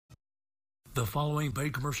The following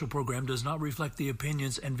paid commercial program does not reflect the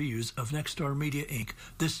opinions and views of Nexstar Media, Inc.,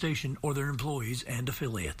 this station, or their employees and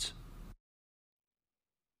affiliates.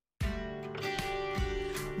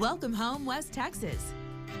 Welcome home, West Texas.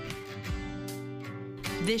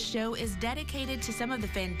 This show is dedicated to some of the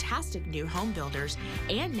fantastic new home builders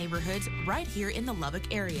and neighborhoods right here in the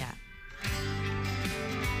Lubbock area.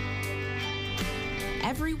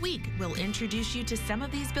 Every week, we'll introduce you to some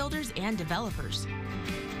of these builders and developers.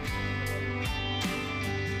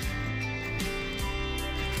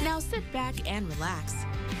 Now sit back and relax.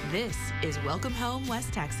 This is Welcome Home,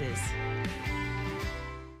 West Texas.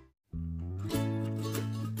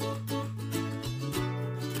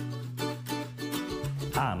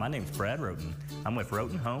 Hi, my name's Brad Roten. I'm with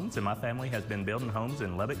Roten Homes, and my family has been building homes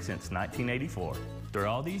in Lubbock since 1984. Through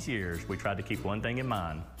all these years, we tried to keep one thing in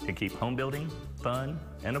mind, to keep home building fun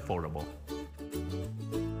and affordable.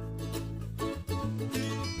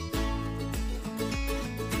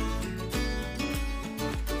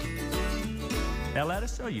 Now let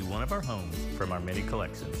us show you one of our homes from our many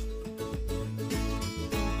collections.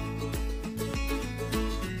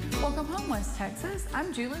 Welcome home, West Texas.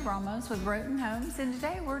 I'm Julie Ramos with Roten Homes, and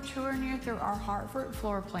today we're touring you through our Hartford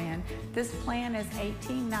floor plan. This plan is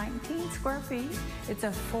 1819 square feet. It's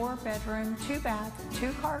a 4-bedroom, 2-bath,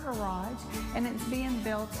 2-car garage, and it's being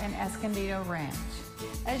built in Escondido Ranch.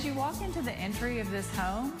 As you walk into the entry of this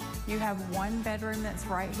home, you have one bedroom that's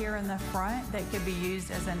right here in the front that could be used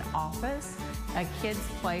as an office, a kid's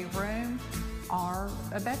playroom, or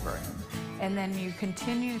a bedroom. And then you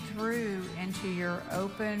continue through into your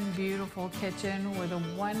open, beautiful kitchen with a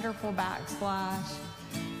wonderful backsplash,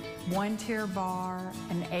 1-tier bar,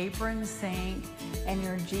 an apron sink, and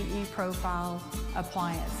your GE profile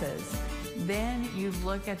appliances. Then you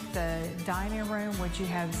look at the dining room, which you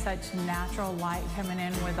have such natural light coming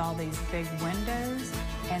in with all these big windows,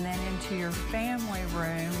 and then into your family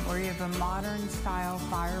room where you have a modern style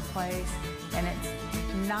fireplace, and it's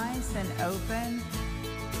nice and open.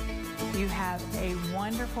 You have a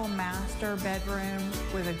wonderful master bedroom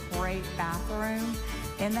with a great bathroom.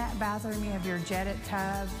 In that bathroom, you have your jetted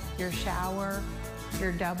tub, your shower,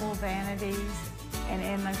 your double vanities, and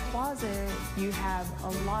in the closet, you have a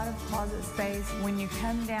lot of closet space. When you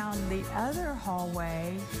come down the other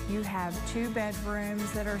hallway, you have 2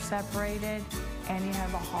 bedrooms that are separated, and you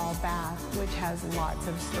have a hall bath, which has lots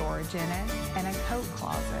of storage in it, and a coat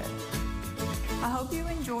closet. I hope you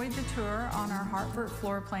enjoyed the tour on our Hartford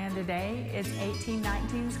floor plan today. It's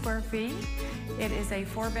 1819 square feet. It is a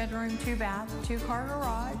 4-bedroom, 2-bath, 2-car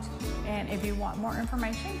garage. And if you want more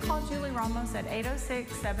information, call Julie Ramos at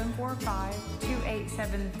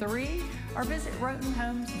 806-745-2873 or visit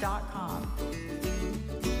rotenhomes.com.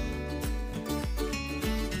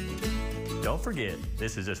 Don't forget,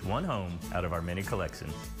 this is just one home out of our many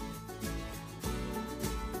collections.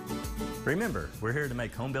 Remember, we're here to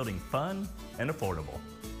make home building fun and affordable.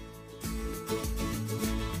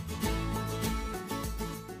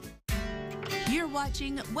 You're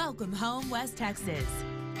watching Welcome Home, West Texas.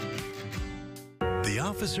 The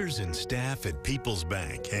officers and staff at People's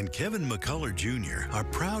Bank and Kevin McCullough Jr. are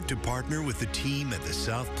proud to partner with the team at the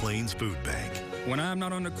South Plains Food Bank. When I'm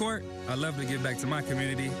not on the court, I love to give back to my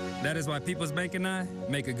community. That is why People's Bank and I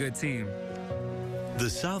make a good team. The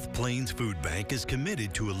South Plains Food Bank is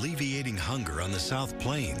committed to alleviating hunger on the South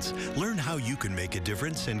Plains. Learn how you can make a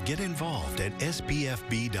difference and get involved at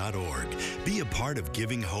spfb.org. Be a part of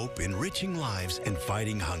giving hope, enriching lives, and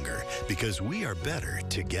fighting hunger, because we are better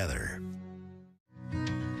together.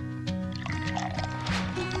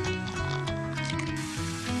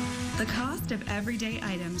 The cost of everyday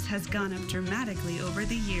items has gone up dramatically over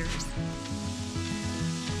the years.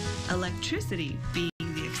 Electricity being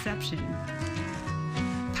the exception.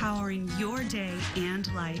 Powering your day and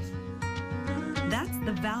life. That's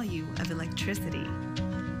the value of electricity.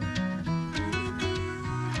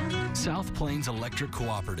 South Plains Electric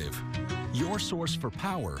Cooperative, your source for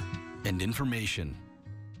power and information.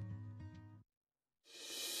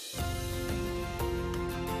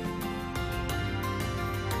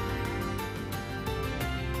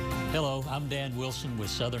 Hello, I'm Dan Wilson with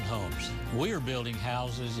Southern Homes. We are building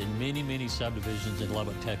houses in many subdivisions in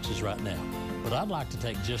Lubbock, Texas right now. But I'd like to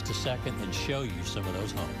take just a second and show you some of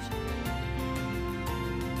those homes.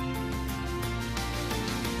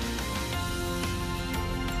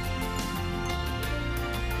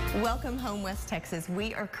 Welcome home, West Texas.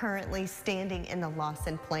 We are currently standing in the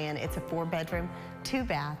Lawson plan. It's a 4-bedroom,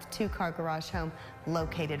 2-bath, 2-car garage home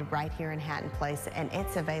located right here in Hatton Place, and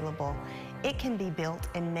it's available. It can be built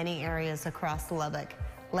in many areas across Lubbock.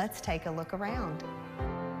 Let's take a look around.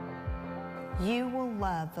 You will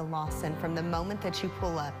love the Lawson from the moment that you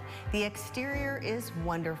pull up. The exterior is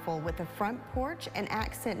wonderful with a front porch and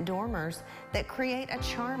accent dormers that create a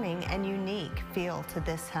charming and unique feel to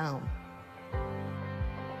this home.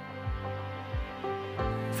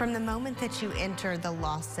 From the moment that you enter the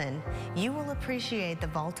Lawson, you will appreciate the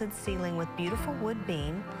vaulted ceiling with beautiful wood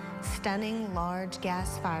beam, stunning large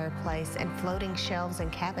gas fireplace, and floating shelves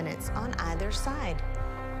and cabinets on either side.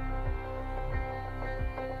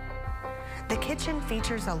 The kitchen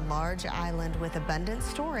features a large island with abundant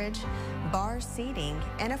storage, bar seating,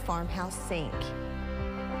 and a farmhouse sink.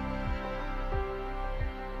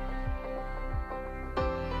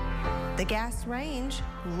 The gas range,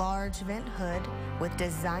 large vent hood with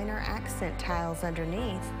designer accent tiles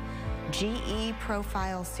underneath, GE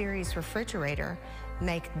Profile Series refrigerator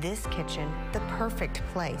make this kitchen the perfect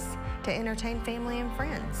place to entertain family and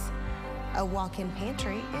friends. A walk-in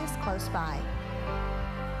pantry is close by.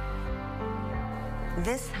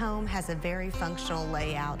 This home has a very functional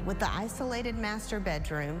layout with the isolated master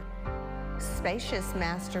bedroom, spacious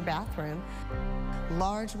master bathroom,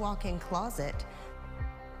 large walk-in closet.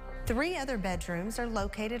 3 other bedrooms are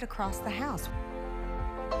located across the house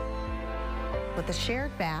with a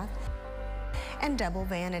shared bath and double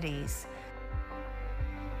vanities.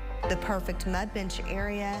 The perfect mud bench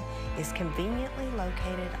area is conveniently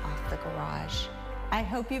located off the garage. I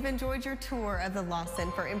hope you've enjoyed your tour of the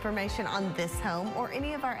Lawson. For information on this home or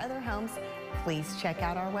any of our other homes, please check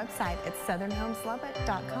out our website at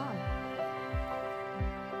southernhomeslubbock.com.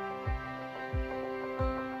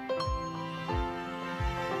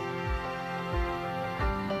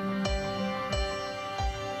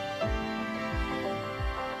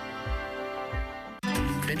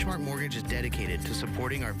 Benchmark Mortgage is dedicated to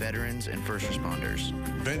supporting our veterans and first responders.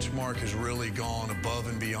 Benchmark has really gone above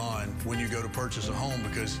and beyond when you go to purchase a home,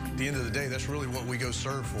 because at the end of the day, that's really what we go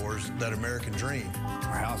serve for, is that American dream.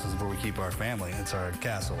 Our house is where we keep our family. It's our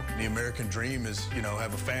castle. The American dream is, you know,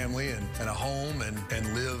 have a family and a home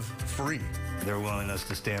and live free. Their willingness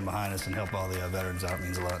to stand behind us and help all the veterans out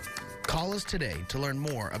means a lot. Call us today to learn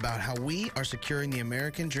more about how we are securing the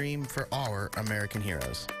American dream for our American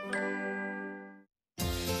heroes.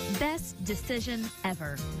 Best decision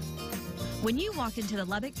ever. When you walk into the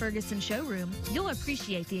Lubbock Ferguson showroom, you'll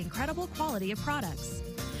appreciate the incredible quality of products.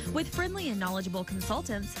 With friendly and knowledgeable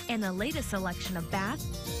consultants and the latest selection of bath,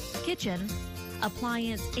 kitchen,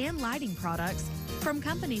 appliance, and lighting products from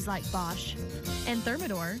companies like Bosch and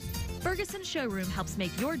Thermador, Ferguson Showroom helps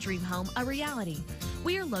make your dream home a reality.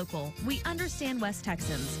 We are local. We understand West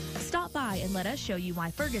Texans. Stop by and let us show you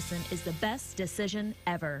why Ferguson is the best decision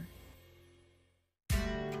ever.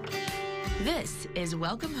 This is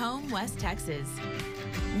Welcome Home West Texas.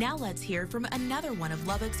 Now let's hear from another one of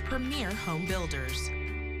Lubbock's premier home builders.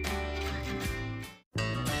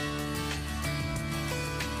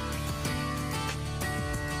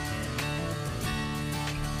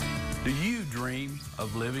 Do you dream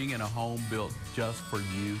of living in a home built just for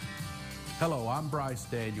you? Hello, I'm Bryce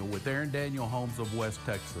Daniel with Aaron Daniel Homes of West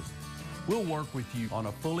Texas. We'll work with you on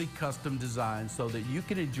a fully custom design so that you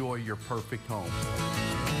can enjoy your perfect home.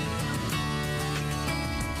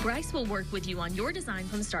 Bryce will work with you on your design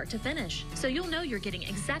from start to finish, so you'll know you're getting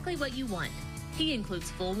exactly what you want. He includes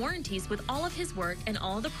full warranties with all of his work and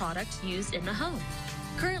all the products used in the home.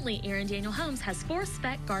 Currently, Aaron Daniel Homes has 4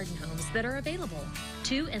 spec garden homes that are available,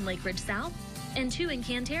 2 in Lake Ridge South and 2 in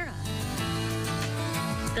Cantera.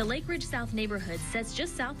 The Lake Ridge South neighborhood sits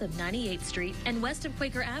just south of 98th Street and west of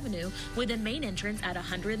Quaker Avenue, with a main entrance at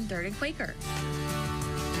 103rd and Quaker.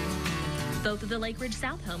 Both of the Lake Ridge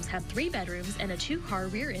South homes have 3 bedrooms and a 2-car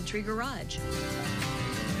rear entry garage.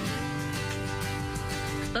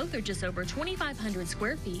 Both are just over 2,500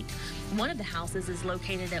 square feet. One of the houses is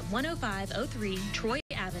located at 10503 Troy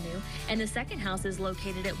Avenue, and the second house is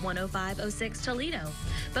located at 10506 Toledo.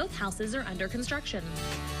 Both houses are under construction.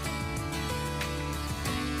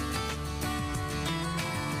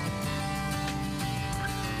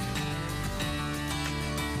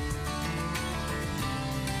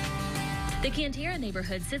 The Cantera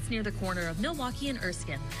neighborhood sits near the corner of Milwaukee and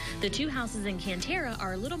Erskine. The 2 houses in Cantera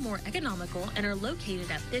are a little more economical and are located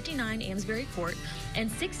at 59 Amesbury Court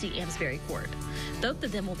and 60 Amesbury Court. Both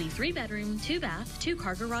of them will be 3-bedroom, 2-bath,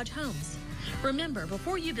 2-car garage homes. Remember,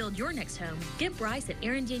 before you build your next home, give Bryce at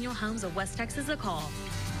Aaron Daniel Homes of West Texas a call.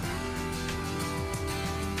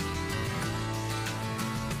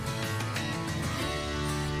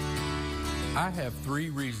 I have 3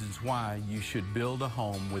 reasons why you should build a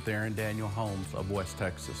home with Aaron Daniel Homes of West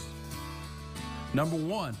Texas. Number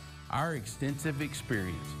 1, our extensive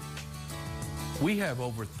experience. We have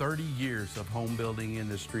over 30 years of home building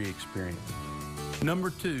industry experience. Number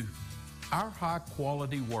 2, Our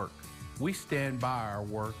high-quality work. We stand by our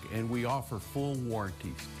work and we offer full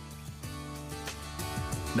warranties.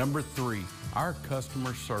 Number 3, our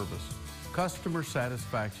customer service. Customer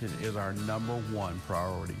satisfaction is our #1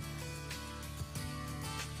 priority.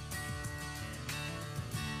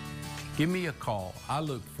 Give me a call. I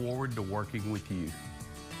look forward to working with you.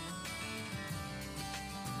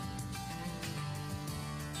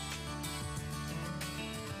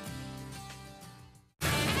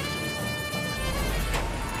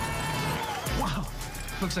 Wow,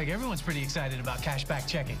 looks like everyone's pretty excited about cashback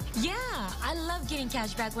checking. Yeah, I love getting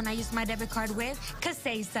cash back when I use my debit card with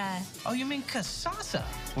Casasa. Oh, you mean Casasa,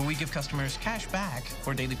 where we give customers cash back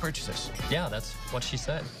for daily purchases. Yeah, that's what she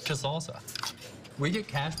said. Casasa. We get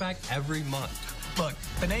cash back every month. Look,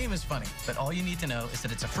 the name is funny, but all you need to know is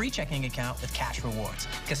that it's a free checking account with cash rewards.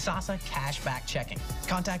 Casasa Cashback Checking.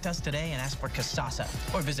 Contact us today and ask for Casasa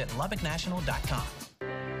or visit LubbockNational.com.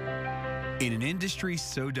 In an industry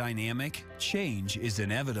so dynamic, change is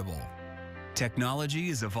inevitable. Technology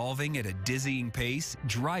is evolving at a dizzying pace,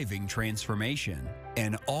 driving transformation.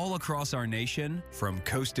 And all across our nation, from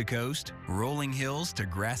coast to coast, rolling hills to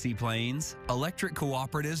grassy plains, electric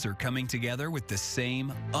cooperatives are coming together with the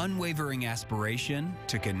same unwavering aspiration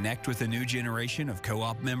to connect with a new generation of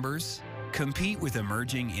co-op members, compete with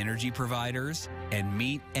emerging energy providers, and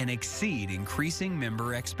meet and exceed increasing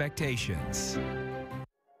member expectations.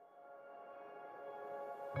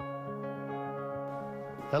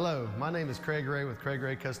 Hello, my name is Craig Ray with Craig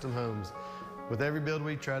Ray Custom Homes. With every build,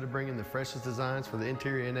 we try to bring in the freshest designs for the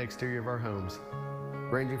interior and exterior of our homes,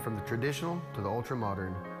 ranging from the traditional to the ultra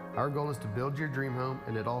modern. Our goal is to build your dream home,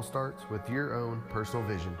 and it all starts with your own personal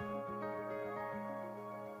vision.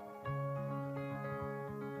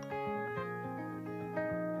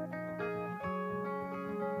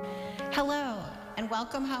 Hello, and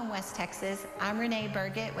welcome home, West Texas. I'm Renee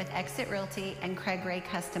Burgett with Exit Realty and Craig Ray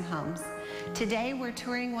Custom Homes. Today, we're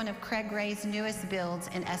touring one of Craig Ray's newest builds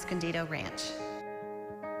in Escondido Ranch.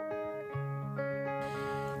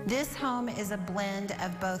 This home is a blend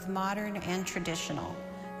of both modern and traditional.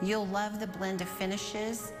 You'll love the blend of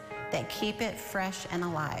finishes that keep it fresh and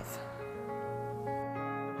alive.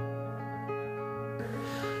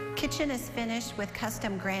 Kitchen is finished with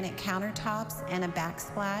custom granite countertops and a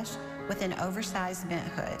backsplash with an oversized vent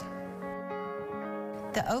hood.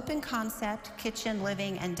 The open concept kitchen,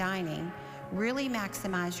 living, and dining really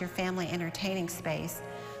maximize your family entertaining space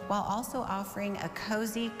while also offering a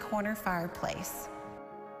cozy corner fireplace.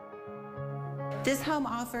 This home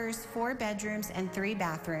offers 4 bedrooms and 3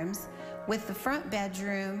 bathrooms, with the front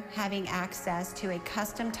bedroom having access to a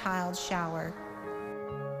custom tiled shower.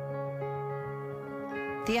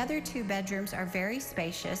 The other 2 bedrooms are very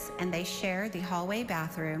spacious, and they share the hallway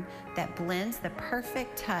bathroom that blends the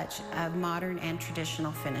perfect touch of modern and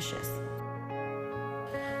traditional finishes.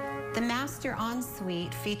 The master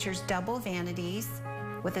ensuite features double vanities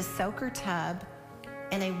with a soaker tub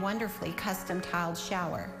and a wonderfully custom tiled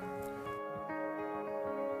shower.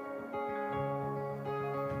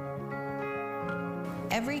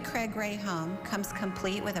 Every Craig Ray home comes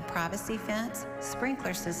complete with a privacy fence,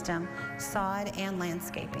 sprinkler system, sod, and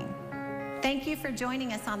landscaping. Thank you for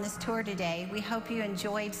joining us on this tour today. We hope you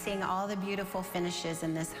enjoyed seeing all the beautiful finishes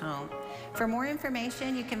in this home. For more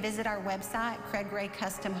information, you can visit our website,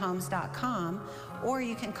 craigraycustomhomes.com, or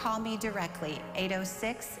you can call me directly,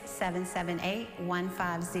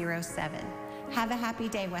 806-778-1507. Have a happy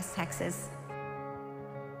day, West Texas.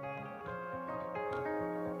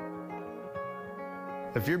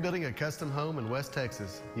 If you're building a custom home in West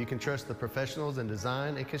Texas, you can trust the professionals in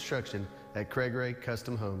design and construction at Craig Ray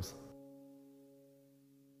Custom Homes.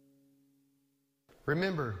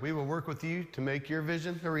 Remember, we will work with you to make your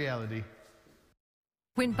vision a reality.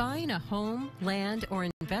 When buying a home, land, or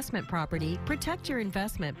investment property, protect your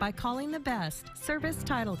investment by calling the best, Service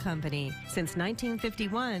Title Company. Since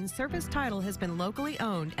 1951, Service Title has been locally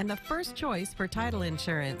owned and the first choice for title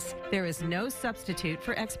insurance. There is no substitute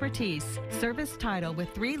for expertise. Service Title,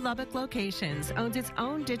 with 3 Lubbock locations, owns its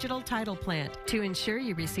own digital title plant to ensure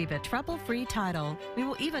you receive a trouble-free title. We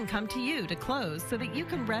will even come to you to close so that you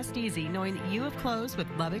can rest easy knowing that you have closed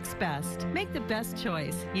with Lubbock's best. Make the best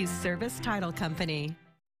choice. Use Service Title Company.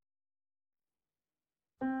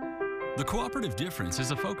 The cooperative difference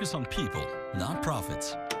is a focus on people, not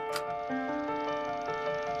profits.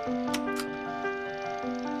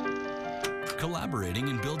 Collaborating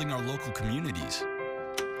and building our local communities.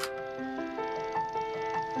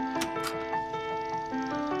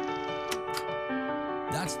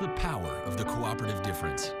 That's the power of the cooperative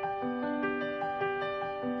difference.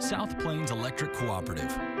 South Plains Electric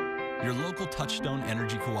Cooperative, your local Touchstone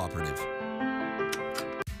Energy Cooperative.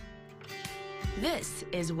 This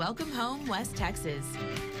is Welcome Home West Texas.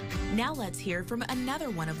 Now let's hear from another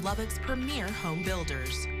one of Lubbock's premier home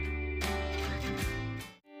builders.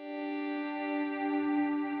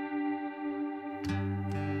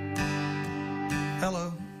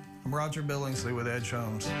 Hello, I'm Roger Billingsley with Edge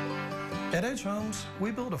Homes. At Edge Homes, we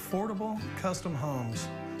build affordable, custom homes,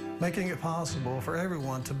 making it possible for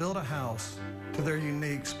everyone to build a house to their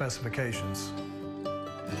unique specifications.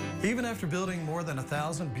 Even after building more than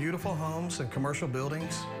 1,000 beautiful homes and commercial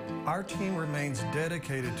buildings, our team remains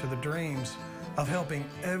dedicated to the dreams of helping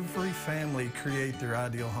every family create their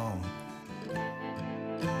ideal home.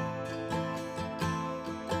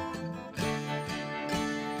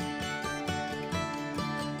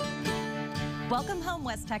 Welcome home,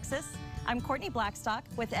 West Texas. I'm Courtney Blackstock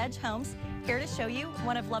with Edge Homes, here to show you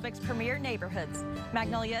one of Lubbock's premier neighborhoods,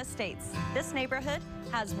 Magnolia Estates. This neighborhood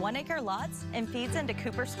has 1-acre lots and feeds into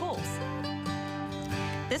Cooper schools.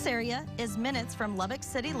 This area is minutes from Lubbock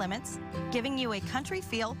city limits, giving you a country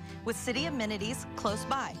feel with city amenities close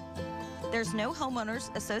by. There's no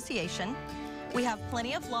homeowners association. We have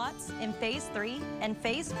plenty of lots in Phase 3, and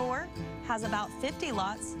Phase 4 has about 50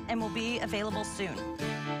 lots and will be available soon.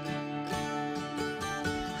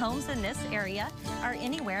 Homes in this area are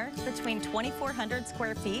anywhere between 2,400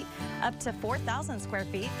 square feet up to 4,000 square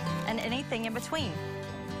feet and anything in between.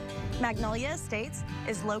 Magnolia Estates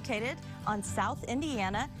is located on South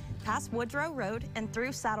Indiana, past Woodrow Road and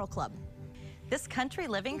through Saddle Club. This country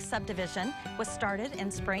living subdivision was started in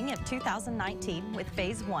spring of 2019 with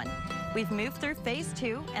Phase 1. We've moved through Phase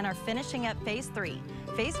 2 and are finishing up Phase 3.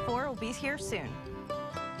 Phase 4 will be here soon.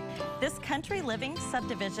 This country living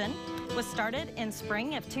subdivision was started in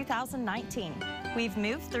spring of 2019. We've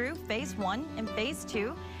moved through Phase 1 and Phase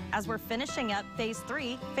 2. As we're finishing up Phase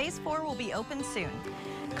 3, Phase 4 will be open soon.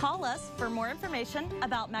 Call us for more information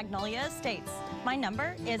about Magnolia Estates. My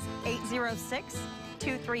number is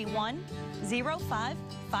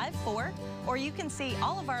 806-231-0554, or you can see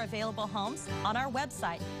all of our available homes on our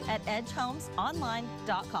website at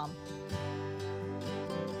edgehomesonline.com.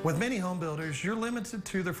 With many home builders, you're limited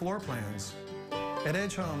to their floor plans. At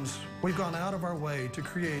Edge Homes, we've gone out of our way to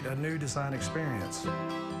create a new design experience.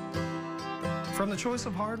 From the choice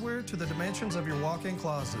of hardware to the dimensions of your walk-in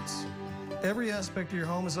closets, every aspect of your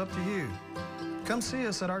home is up to you. Come see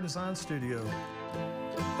us at our design studio.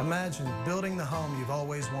 Imagine building the home you've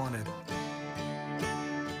always wanted.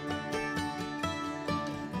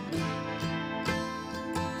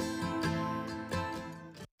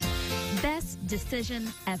 Best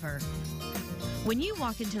decision ever. When you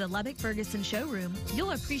walk into the Lubbock Ferguson showroom, you'll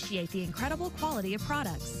appreciate the incredible quality of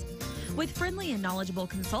products. With friendly and knowledgeable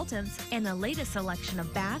consultants and the latest selection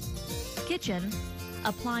of bath, kitchen,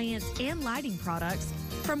 appliance, and lighting products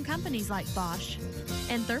from companies like Bosch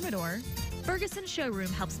and Thermador, Ferguson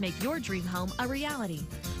Showroom helps make your dream home a reality.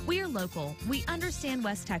 We are local. We understand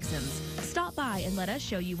West Texans. Stop by and let us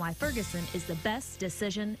show you why Ferguson is the best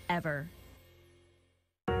decision ever.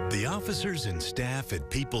 The officers and staff at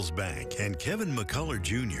People's Bank and Kevin McCullough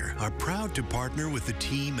Jr. are proud to partner with the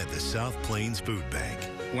team at the South Plains Food Bank.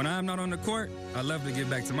 When I'm not on the court, I love to give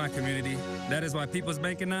back to my community. That is why People's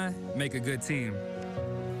Bank and I make a good team.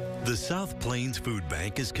 The South Plains Food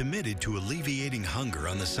Bank is committed to alleviating hunger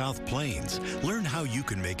on the South Plains. Learn how you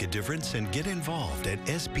can make a difference and get involved at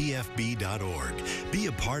spfb.org. Be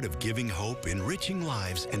a part of giving hope, enriching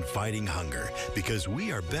lives, and fighting hunger, because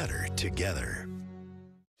we are better together.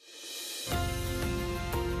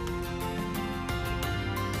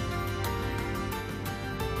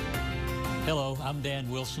 Hello, I'm Dan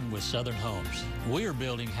Wilson with Southern Homes. We are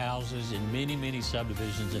building houses in many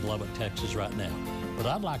subdivisions in Lubbock, Texas right now. But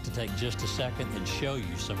I'd like to take just a second and show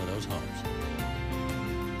you some of those homes.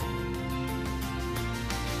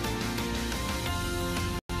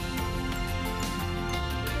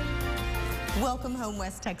 Welcome home,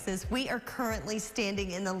 West Texas. We are currently standing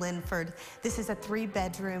in the Linford. This is a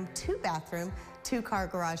 3-bedroom, 2-bathroom, 2-car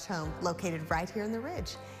garage home located right here in the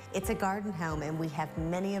Ridge. It's a garden home and we have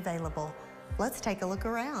many available. Let's take a look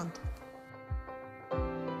around.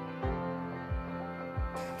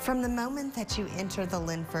 From the moment that you enter the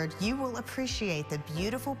Linford, you will appreciate the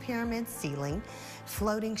beautiful pyramid ceiling,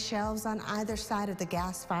 floating shelves on either side of the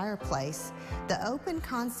gas fireplace, the open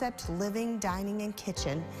concept living, dining, and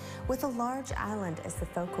kitchen with a large island as the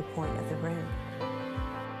focal point of the room.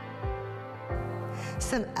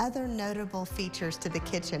 Some other notable features to the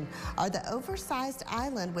kitchen are the oversized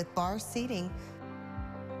island with bar seating,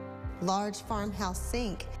 large farmhouse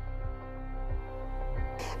sink,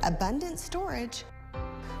 abundant storage,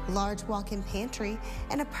 large walk-in pantry,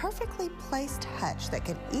 and a perfectly placed hutch that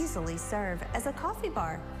could easily serve as a coffee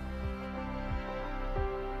bar.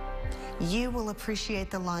 You will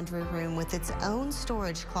appreciate the laundry room with its own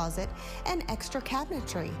storage closet and extra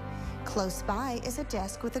cabinetry. Close by is a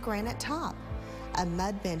desk with a granite top. A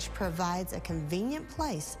mud bench provides a convenient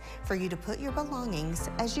place for you to put your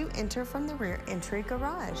belongings as you enter from the rear entry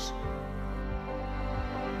garage.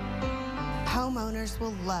 Homeowners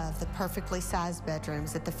will love the perfectly sized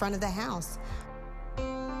bedrooms at the front of the house,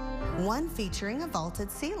 one featuring a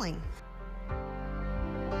vaulted ceiling.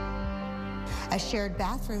 A shared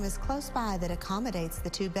bathroom is close by that accommodates the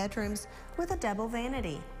 2 bedrooms with a double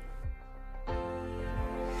vanity.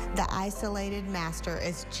 The isolated master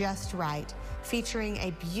is just right, featuring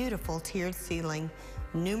a beautiful tiered ceiling,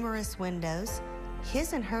 numerous windows,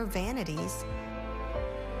 his and her vanities,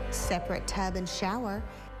 separate tub and shower,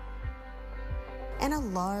 and a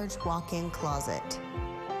large walk-in closet.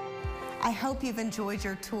 I hope you've enjoyed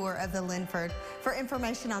your tour of the Linford. For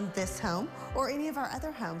information on this home or any of our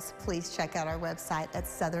other homes, please check out our website at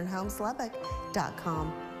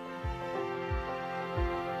southernhomeslubbock.com.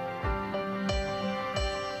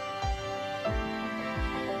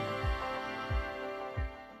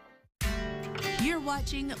 You're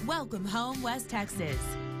watching Welcome Home West Texas.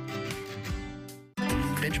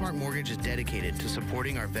 Benchmark Mortgage is dedicated to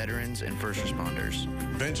supporting our veterans and first responders.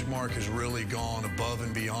 Benchmark has really gone above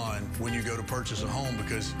and beyond when you go to purchase a home,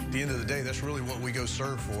 because at the end of the day, that's really what we go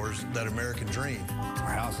serve for, is that American dream.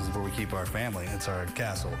 Our house is where we keep our family. It's our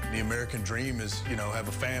castle. The American dream is, you know, have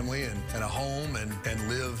a family and a home and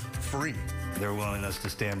live free. Their willingness to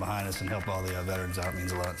stand behind us and help all the veterans out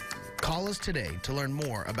means a lot. Call us today to learn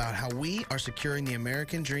more about how we are securing the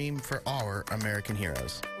American dream for our American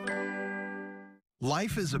heroes.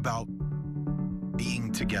 Life is about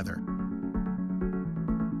being together,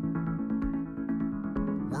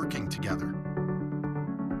 working together,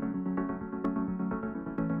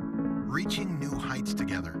 reaching new heights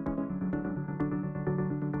together.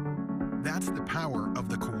 That's the power of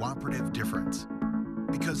the cooperative difference,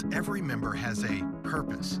 because every member has a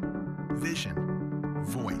purpose, vision,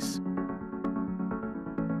 voice.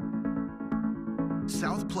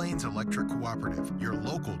 South Plains Electric Cooperative, your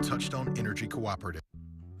local Touchstone Energy Cooperative.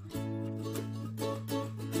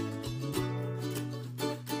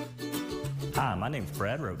 Hi, my name's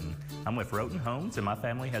Brad Roten. I'm with Roten Homes, and my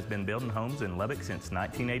family has been building homes in Lubbock since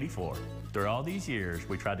 1984. Through all these years,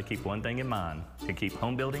 we tried to keep one thing in mind: to keep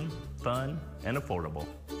home building fun and affordable.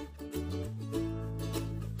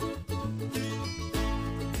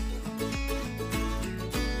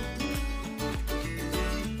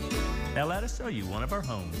 Now let us show you one of our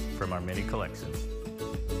homes from our many collections.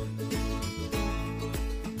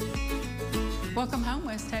 Welcome home,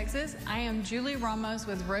 West Texas. I am Julie Ramos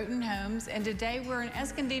with Roten Homes, and today we're in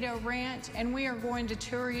Escondido Ranch, and we are going to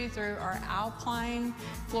tour you through our Alpine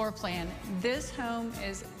floor plan. This home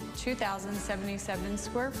is 2,077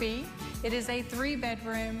 square feet. It is a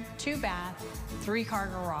 3-bedroom, 2-bath, 3-car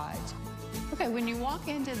garage. Okay, when you walk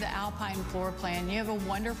into the Alpine floor plan, you have a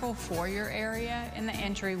wonderful foyer area in the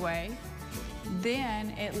entryway.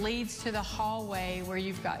 Then it leads to the hallway where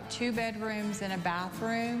you've got 2 bedrooms and a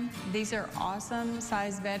bathroom. These are awesome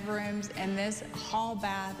sized bedrooms, and this hall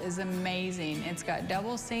bath is amazing. It's got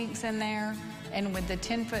double sinks in there, and with the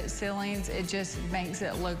 10-foot ceilings, it just makes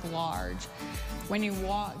it look large. When you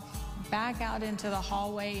walk back out into the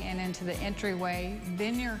hallway and into the entryway,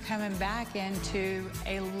 then you're coming back into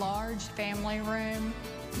a large family room,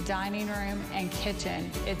 dining room, and kitchen.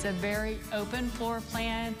 It's a very open floor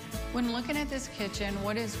plan. When looking at this kitchen,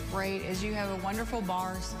 what is great is you have a wonderful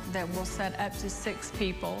bar that will set up to 6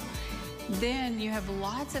 people. Then you have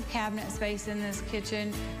lots of cabinet space in this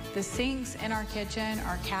kitchen. The sinks in our kitchen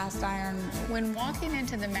are cast iron. When walking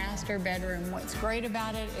into the master bedroom, what's great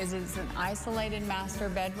about it is it's an isolated master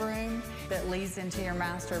bedroom that leads into your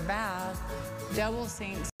master bath, double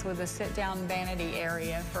sinks with a sit-down vanity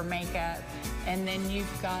area for makeup, and then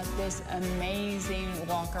you've got this amazing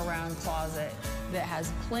walk-around closet that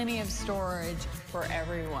has plenty of storage for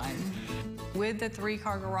everyone. With the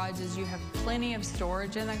 3-car garages, you have plenty of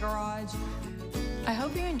storage in the garage. I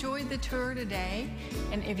hope you enjoyed the tour today,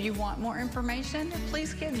 and if you want more information,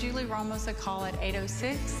 please give Julie Ramos a call at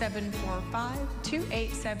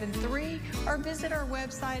 806-745-2873 or visit our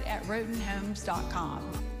website at rotenhomes.com.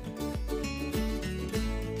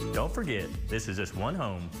 Don't forget, this is just one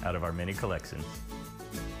home out of our many collections.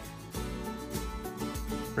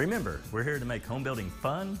 Remember, we're here to make home building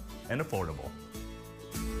fun and affordable.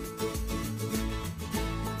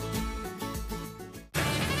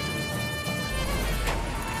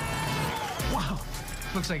 Wow,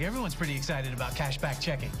 Looks like everyone's pretty excited about cashback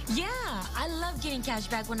checking. Yeah, I love getting cash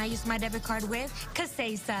back when I use my debit card with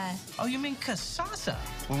Casasa. Oh, you mean Casasa,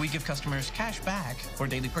 where we give customers cash back for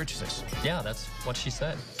daily purchases. Yeah, that's what she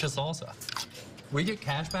said. Casasa. We get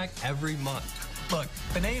cash back every month. Look,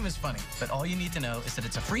 the name is funny, but all you need to know is that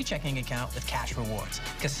it's a free checking account with cash rewards.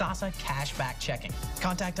 Casasa Cashback Checking.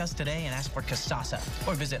 Contact us today and ask for Casasa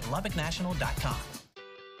or visit LubbockNational.com.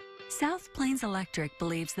 South Plains Electric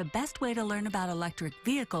believes the best way to learn about electric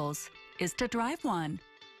vehicles is to drive one.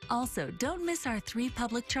 Also, don't miss our 3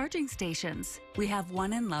 public charging stations. We have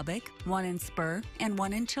one in Lubbock, one in Spur, and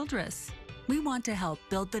one in Childress. We want to help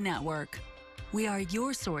build the network. We are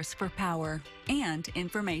your source for power and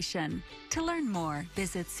information. To learn more,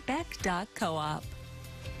 visit spec.coop.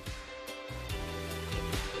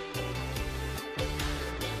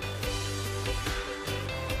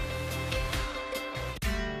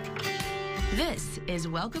 This is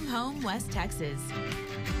Welcome Home West Texas.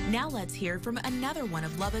 Now let's hear from another one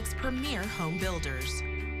of Lubbock's premier home builders.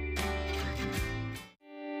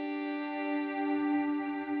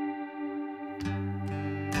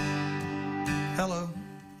 Hello,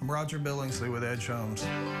 I'm Roger Billingsley with Edge Homes.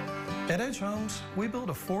 At Edge Homes, we build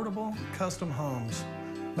affordable, custom homes,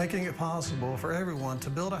 making it possible for everyone to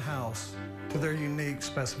build a house to their unique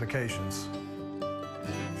specifications.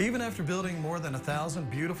 Even after building more than 1,000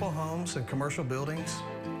 beautiful homes and commercial buildings,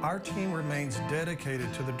 our team remains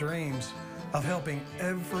dedicated to the dreams of helping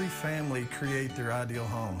every family create their ideal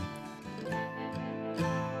home.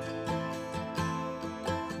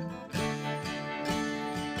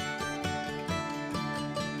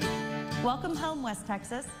 Welcome home, West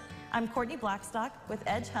Texas. I'm Courtney Blackstock with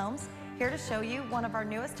Edge Homes, here to show you one of our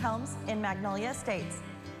newest homes in Magnolia Estates.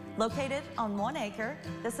 Located on 1 acre,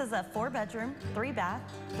 this is a 4-bedroom, 3-bath,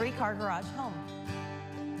 3-car garage home.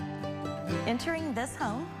 Entering this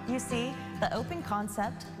home, you see the open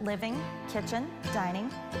concept living, kitchen,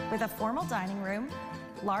 dining, with a formal dining room,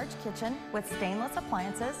 large kitchen with stainless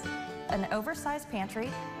appliances, an oversized pantry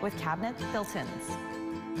with cabinet built-ins.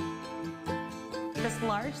 This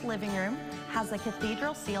large living room has a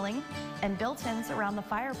cathedral ceiling and built-ins around the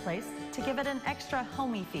fireplace to give it an extra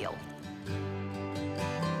homey feel.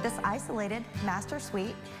 This isolated master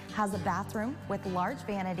suite has a bathroom with large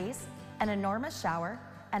vanities, an enormous shower,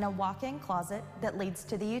 and a walk-in closet that leads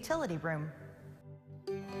to the utility room.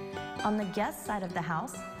 On the guest side of the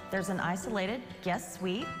house, there's an isolated guest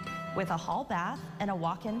suite with a hall bath and a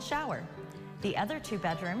walk-in shower. The other 2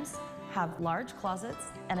 bedrooms have large closets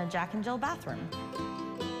and a Jack and Jill bathroom.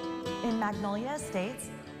 In Magnolia Estates,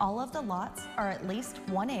 all of the lots are at least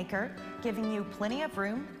 1 acre, giving you plenty of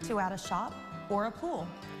room to add a shop or a pool.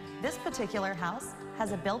 This particular house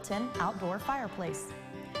has a built-in outdoor fireplace.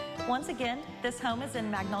 Once again, this home is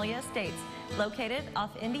in Magnolia Estates, located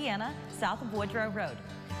off Indiana, south of Woodrow Road.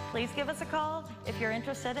 Please give us a call if you're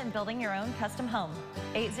interested in building your own custom home.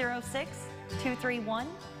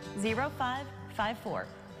 806-231-0554.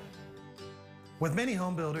 With many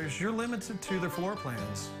home builders, you're limited to their floor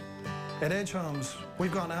plans. At Edge Homes,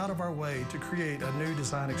 we've gone out of our way to create a new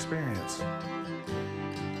design experience.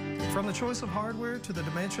 From the choice of hardware to the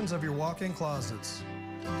dimensions of your walk-in closets,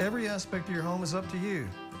 every aspect of your home is up to you.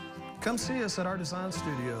 Come see us at our design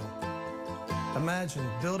studio. Imagine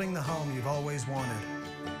building the home you've always wanted.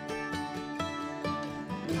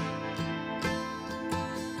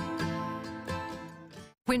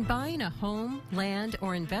 When buying a home, land,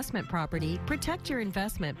 or investment property, protect your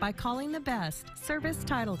investment by calling the best, Service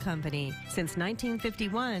Title Company. Since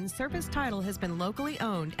 1951, Service Title has been locally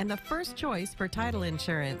owned and the first choice for title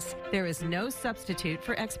insurance. There is no substitute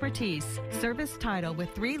for expertise. Service Title,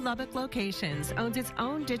 with 3 Lubbock locations, owns its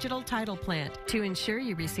own digital title plant to ensure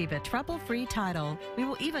you receive a trouble-free title. We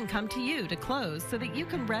will even come to you to close so that you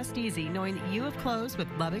can rest easy knowing that you have closed with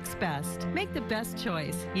Lubbock's best. Make the best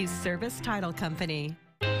choice. Use Service Title Company.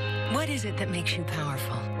 What is it that makes you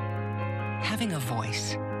powerful? Having a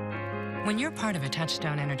voice. When you're part of a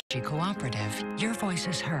Touchstone Energy cooperative, your voice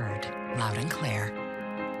is heard, loud and clear.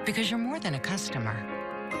 Because you're more than a customer,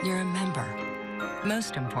 you're a member.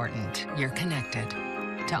 Most important, you're connected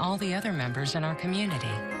to all the other members in our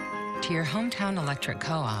community, to your hometown electric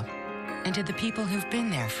co-op, and to the people who've been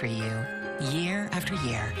there for you year after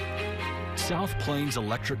year. South Plains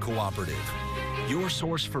Electric Cooperative, your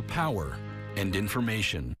source for power and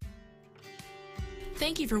information.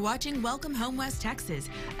 Thank you for watching Welcome Home West Texas,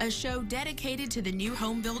 a show dedicated to the new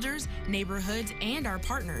home builders, neighborhoods, and our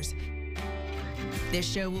partners.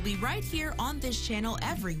 This show will be right here on this channel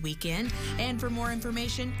every weekend. And for more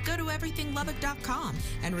information, go to everythinglubbock.com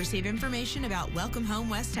and receive information about Welcome Home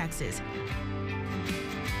West Texas.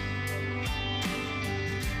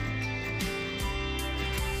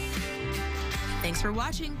 Thanks for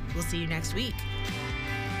watching. We'll see you next week.